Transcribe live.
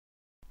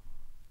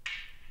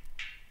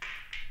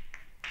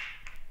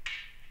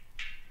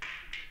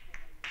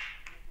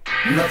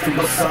Nothing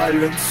but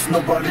silence,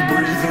 nobody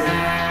breathing.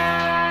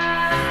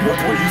 What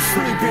were you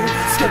sleeping?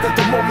 Scared that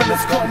the moment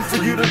has come for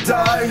you to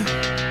die.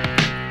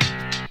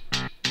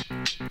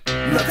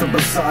 Nothing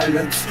but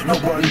silence,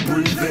 nobody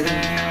breathing.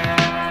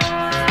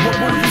 What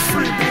were you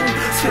sleeping?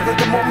 Scared that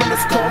the moment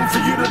has come for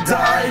you to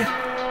die.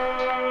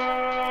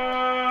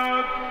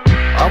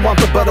 I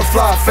want the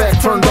butterfly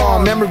effect turned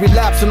on. Memory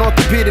lapse and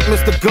orthopedic,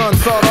 Mr. Gun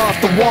sawed off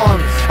the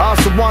wand. I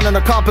also want an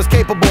accomplice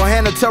capable,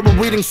 hand of terror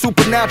reading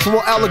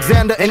supernatural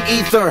Alexander and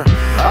Ether.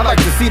 I like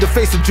to see the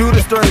face of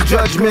Judas during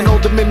judgment.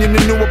 Old Dominion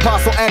and new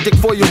apostle antic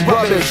for your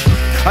rubbish.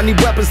 I need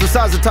weapons the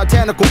size of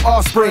titanical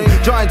offspring.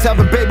 Giants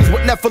having babies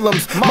with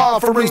Nephilims. My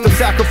offerings to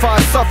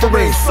sacrifice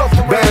suffering.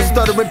 Bands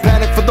stuttering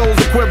panic for those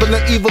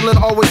equivalent evil and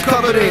always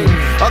coveting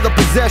other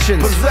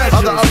possessions.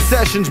 Other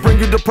obsessions bring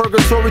you to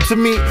purgatory to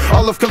meet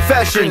all of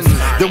confessions.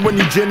 Then when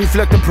you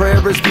genuflect in prayer,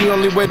 it's the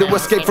only way to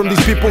escape from these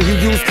people who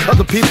use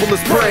other people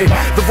as prey.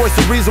 The voice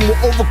of reason will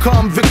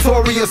overcome,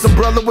 victorious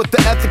umbrella with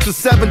the ethics of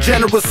 7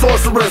 generous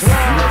sorcerers.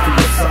 Nothing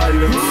but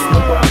silence,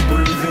 nobody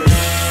breathing.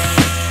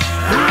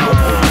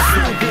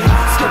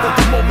 Scared that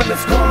the moment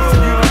has come for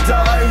you to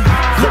die.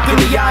 Look in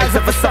the eyes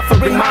of a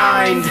suffering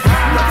mind.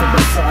 Nothing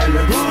but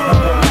silence,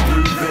 nobody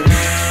breathing.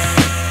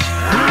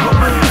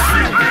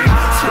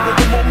 Scared that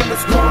the moment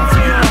has come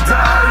for you to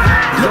die.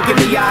 Look in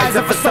the eyes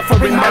of a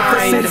suffering mind.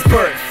 Ever since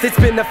birth, it's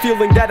been a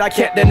feeling that I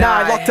can't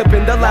deny. Locked up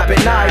in the lab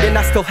at night, and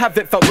I still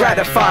haven't felt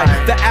gratified.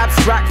 The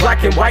abstract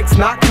black and white's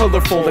not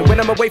colorful, and when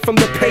I'm away from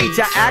the page,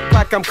 I act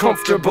like I'm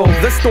comfortable.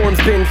 The storm's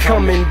been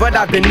coming, but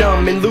I've been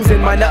numb and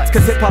losing my nuts,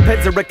 cause hip-hop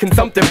heads are a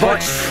consumptive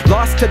bunch.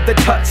 Lost to the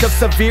touch of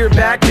severe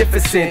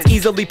magnificence,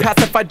 easily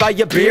pacified by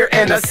a beer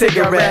and a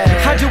cigarette.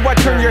 How do I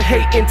turn your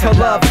hate into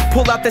love?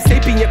 Pull out the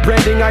sapient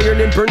branding iron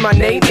and burn my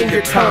name in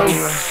your tongue.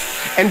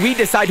 And we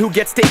decide who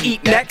gets to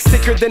eat next.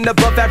 Sicker than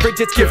above average,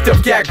 it's gift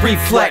of gag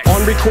reflex.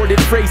 Unrecorded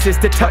phrases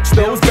to touch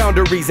those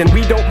boundaries. And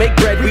we don't make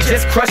bread, we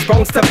just crush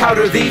bones to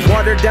powder these.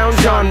 Watered down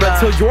genre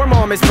till your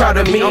mom is proud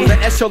of me. On the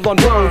echelon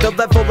rung, the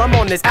level I'm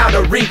on is out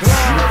of reach.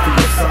 Nothing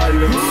but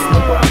silence,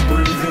 nobody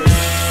breathing.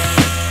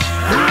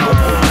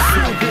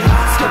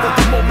 Scared that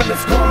the moment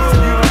has come for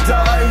you to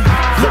die.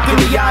 Look in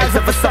the eyes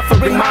of a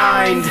suffering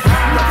mind.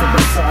 Nothing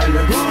but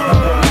silence,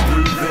 nobody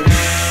breathing.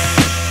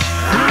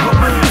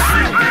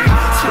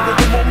 Scared that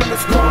the moment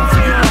has come for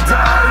you to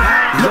die.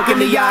 Look in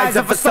the eyes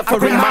of a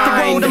suffering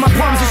mind. The road and my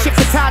palms and shift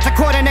the tides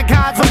according to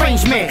God's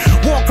arrangement.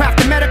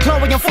 Warcraft and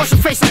metachlorian force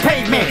your face and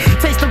pavement.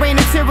 Taste the rain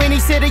and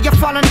tyranny, city of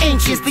fallen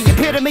ancients. The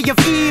epitome of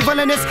evil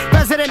in this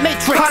resident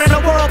matrix. Caught in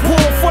a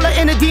whirlpool full of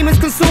inner demons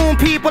consume.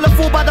 People are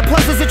fooled by the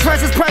pleasures and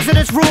treasures.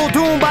 Presidents rule,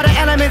 doomed by the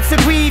elements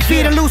that we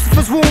feed in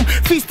Lucifer's womb.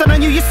 Feasting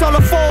on you, your soul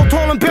will fall,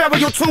 tall and bury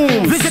your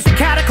tombs. Visit the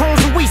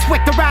catacombs and we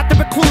wick the wrath of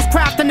recluse.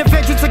 Crafting the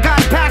vengeance of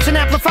God's passion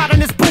amplified in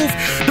this booth.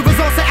 The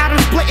results of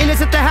atoms splitting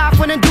isn't the half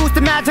when induced.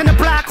 Imagine a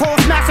black hole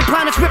smashing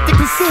planets ripped and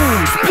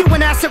consumed.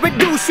 Spewing acid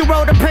reduce your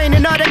road of pain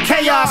and utter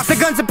chaos. The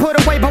guns are put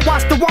away but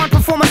watch the wand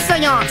perform a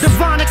seance.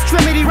 Divine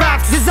extremity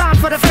raps designed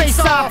for the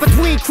face-off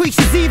between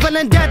creatures evil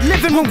and dead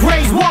living when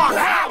graves walk.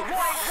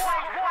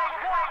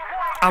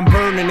 I'm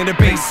burning in a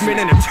basement,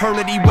 an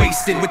eternity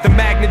wasted. With the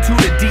magnitude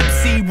of deep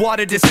sea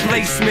water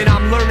displacement,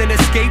 I'm learning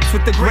escapes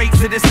with the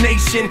greats of this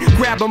nation.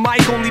 Grab a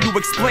mic only to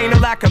explain a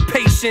lack of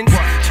patience.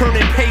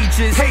 Turning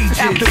pages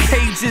after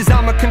pages,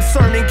 I'm a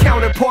concerning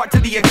counterpart to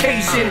the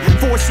occasion.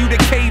 Force you to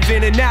cave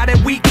in, and now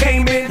that we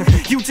came in,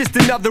 you just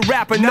another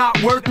rapper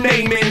not worth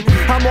naming.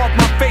 I'm off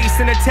my face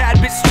and a tad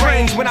bit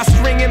strange when I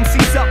string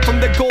MCs up from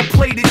the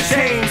gold-plated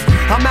chains.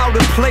 I'm out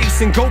of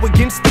place and go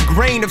against the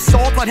grain of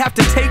salt I'd have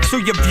to take so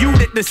you viewed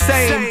it the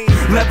same.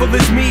 Level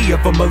as me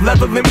of a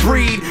malevolent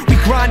breed. We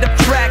grind up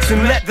tracks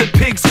and let the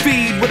pigs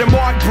feed. With a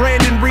Mark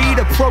Brandon Reed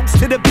approach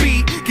to the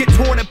beat, get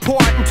torn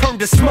apart and turned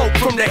to smoke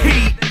from the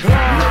heat.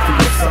 Nothing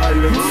but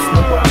silence,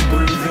 nobody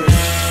breathing.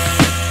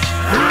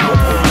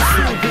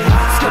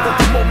 Scared that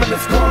the moment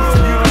has come for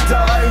you to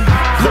die.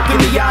 Look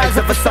in the eyes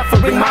of a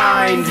suffering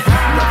mind.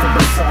 Nothing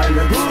but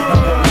silence,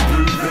 nobody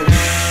breathing.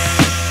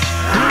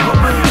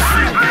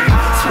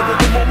 Scared that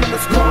the moment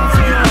has come for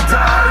you to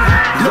die.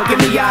 Look in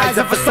the eyes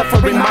of a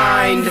suffering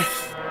mind.